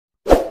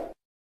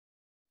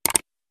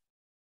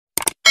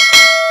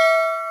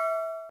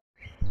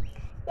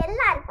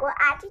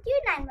എല്ലാവർക്കും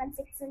ആറ്റിറ്റ്യൂഡ്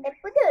 916ന്റെ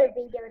പുതിയൊരു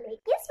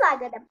വീഡിയോയിലേക്ക്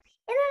സ്വാഗതം.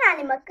 ഇന്ന് ഞാൻ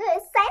നിങ്ങൾക്ക്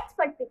സയൻസ്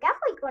പഠിപ്പിക്കാൻ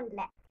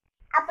പോയിക്കൊണ്ടില്ലേ.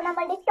 അപ്പൊ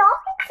നമ്മുടെ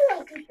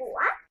ടോപ്പിക്സിലേക്ക്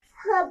പോവാം.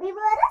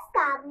 Herbivorous,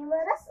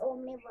 carnivorous,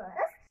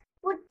 omnivorous,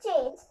 food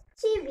chains,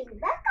 ചീവിംഗ്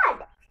the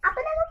cut. അപ്പൊ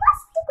നമ്മൾ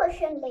ഫസ്റ്റ്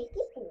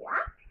ക്വസ്റ്റ്യനിലേക്ക്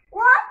പോവാം.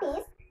 What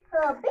is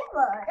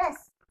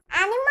herbivorous?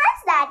 Animals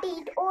that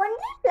eat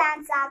only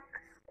plants and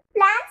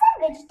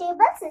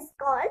vegetables is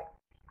called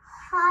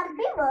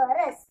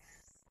herbivorous.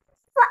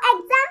 For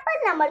example,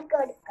 നമ്മൾക്ക്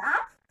എടുക്കാം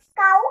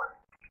cow,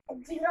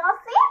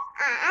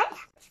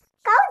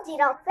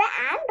 giraffe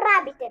and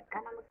rabbit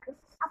എടുക്കാം നമുക്ക്.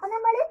 അപ്പോൾ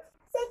നമ്മൾ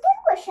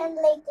സെക്കൻഡ്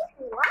ക്വസ്റ്റ്യനിലേക്ക്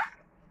പോവാം.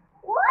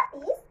 What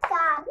is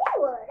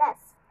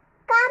carnivorous?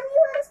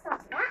 Carnivorous എന്ന്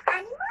പറഞ്ഞാൽ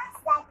animals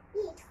that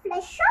eat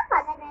flesh of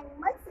other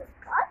animals is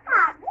called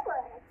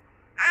carnivorous.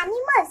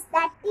 Animals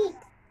that eat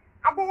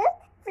അത്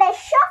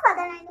ഫ്ലഷ് ഓഫ്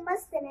അതർ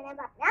ആനിമൽസ് തിന്നനെ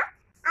പറഞ്ഞാൽ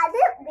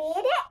അത്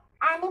വേറെ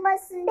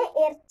ആനിമൽസിന്റെ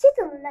ഇറച്ചി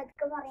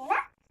തിന്നുന്നതൊക്കെ പറയുന്ന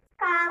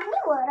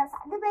കാർണിവോറസ്.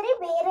 അത് വേറെ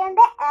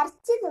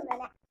ഇറച്ചി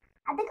തിന്നനെ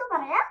അതൊക്കെ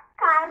പറയാം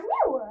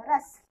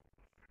കാർണിവോറസ്.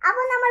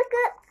 അപ്പൊ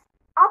നമ്മൾക്ക്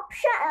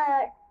ഓപ്ഷൻ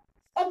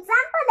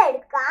എക്സാമ്പിൾ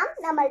എടുക്കാം.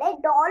 നമ്മളുടെ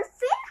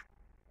dolphin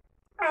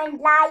and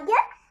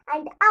lion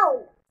and owl.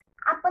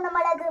 അപ്പൊ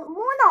നമ്മളത്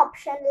 3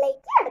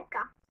 ഓപ്ഷനിലേക്ക്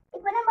എടുക്കാം.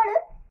 ഇപ്പൊ നമ്മൾ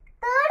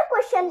തേർഡ്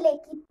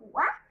ക്വസ്റ്റ്യനിലേക്ക്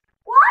പോവാം.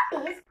 What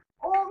is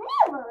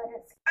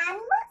omnivorous?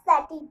 Animals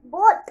that eat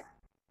both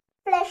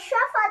flesh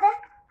of other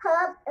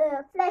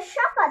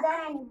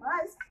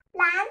animals,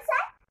 plants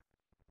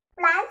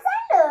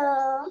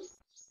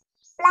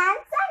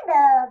and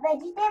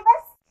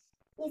vegetables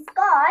is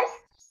called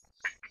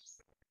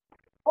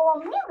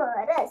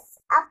omnivorous.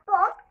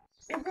 Appo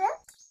idu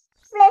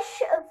flesh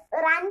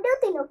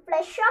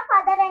flesh of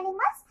other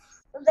animals,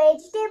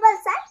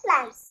 vegetables and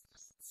plants,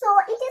 so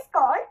it is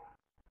called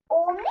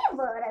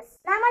omnivorous.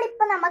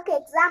 നമ്മളിപ്പോ നമുക്ക്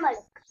example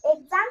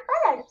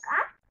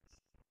എടുക്കാം.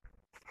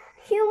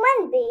 Human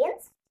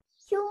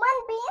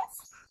beans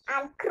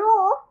and crow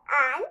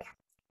and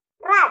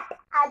rat.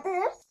 അത്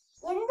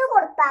എന്ത്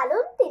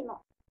കൊടുത്താലും തിന്നും.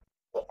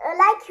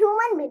 Like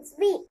human beans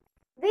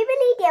we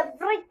will eat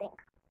everything,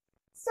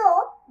 so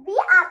we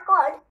are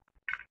called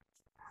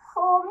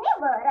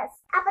omnivorous.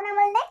 അപ്പൊ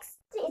നമ്മൾ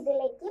next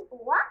ഇതിലേക്ക്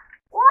പോവാം.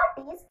 What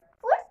is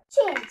food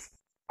chains?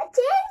 A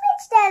chain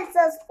which tells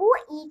us who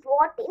eat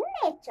what in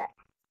nature.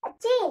 A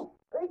chain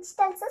which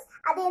tells us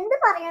അത് എന്ത്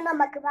പറയണം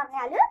നമുക്ക്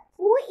പറഞ്ഞാൽ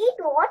who eat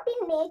what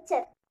in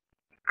nature.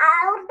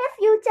 അവരുടെ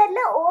ഫ്യൂച്ചറിൽ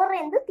ഓർ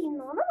എന്ത്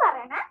തിന്നു എന്ന്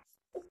പറയണം.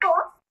 ഇപ്പോ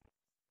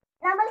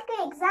നമ്മൾക്ക്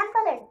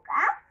എക്സാമ്പിൾ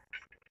എടുക്കാം.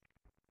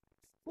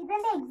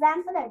 ഇതിന്റെ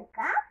എക്സാമ്പിൾ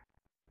എടുക്കാം.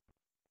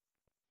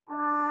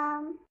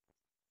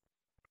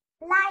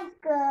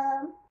 Like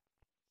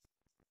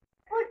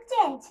food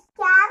change.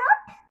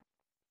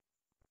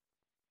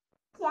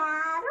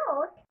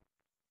 Carrot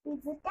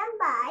is eaten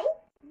by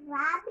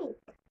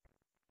rabbit.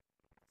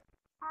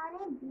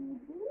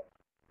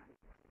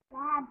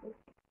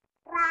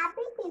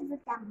 Rabbit is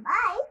eaten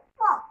by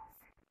fox.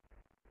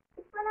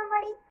 ഇപ്പൊ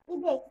നമ്മൾ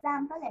ഇത്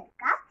എക്സാമ്പിൾ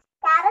എടുക്കാം.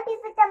 Carrot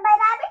is eaten by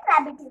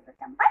rabbit is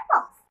eaten by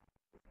fox.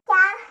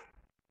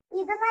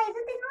 ഇത്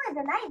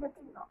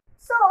തിന്നു.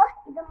 സോ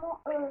ഇത്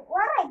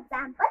ഒരു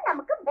എക്സാമ്പിൾ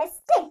നമുക്ക്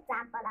ബെസ്റ്റ്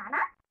എക്സാമ്പിൾ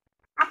ആണ്.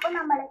 അപ്പൊ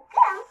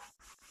നമ്മൾക്ക്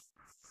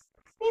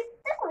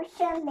ഫിഫ്ത്ത്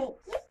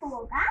ക്വസ്റ്റ്യനിലേക്ക്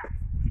പോകാം.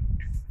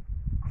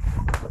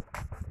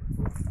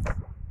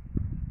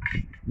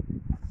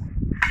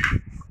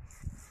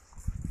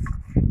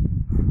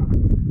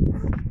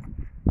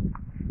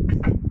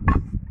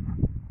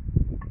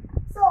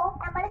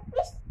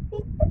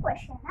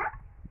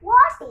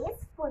 What is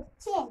food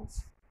change?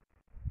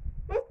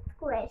 Fifth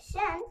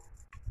question.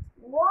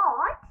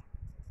 What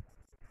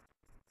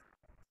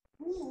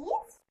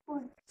is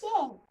food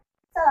change?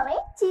 Sorry,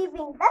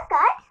 chewing the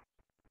cud.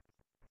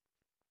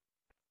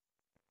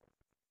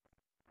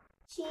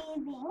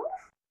 Chewing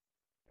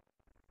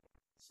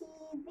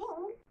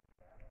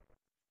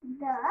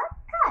the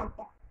cud.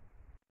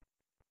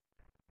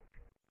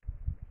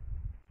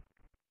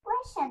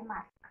 Question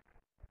mark.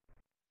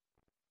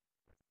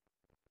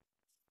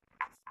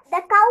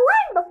 The cow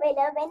and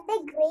buffalo, when they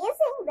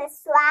grazing, they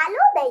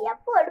swallow their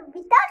food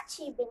without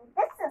chewing.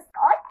 This is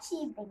called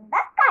chewing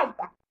the cud.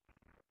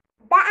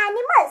 The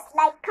animals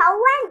like cow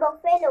and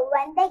buffalo,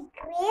 when they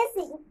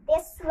grazing, they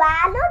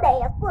swallow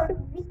their food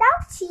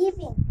without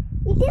chewing.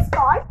 It is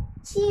called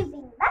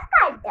chewing the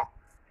cud.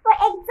 For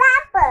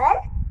example,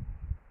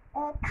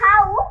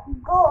 cow,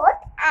 goat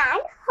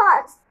and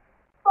horse.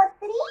 For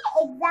 3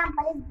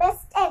 example is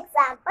best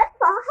example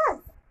for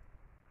horse.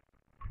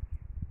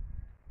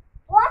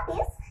 What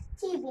is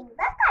chewing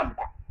the cud?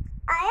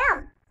 I am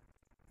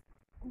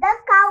the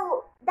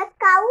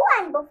cow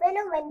and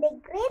buffalo, when they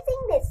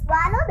grazing, they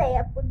swallow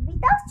their food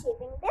without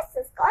chewing. This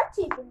is called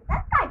chewing the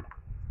cud.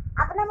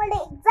 അപ്പോൾ നമ്മുടെ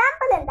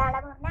example എന്താണ്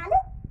പറഞ്ഞാൽ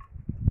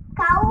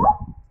cow,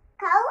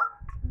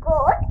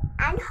 goat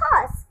and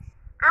horse.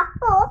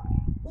 അപ്പോൾ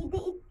ഇത്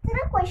ഇത്ര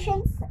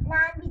questions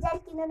ഞാൻ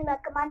വിചാരിക്കുന്നു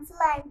നിങ്ങൾക്ക്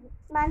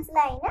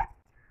മനസ്സിലായിന്.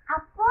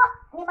 അപ്പോൾ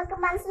നിങ്ങൾക്ക്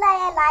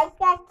മനസ്സിലായ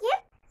ലൈക്ക് ആക്കി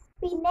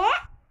പിന്നെ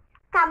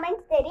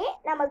കമന്റ് തരി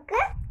നമുക്ക്.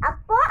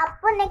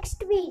 അപ്പോൾ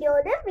നെക്സ്റ്റ്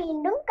വീഡിയോയിൽ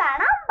വീണ്ടും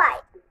കാണാം.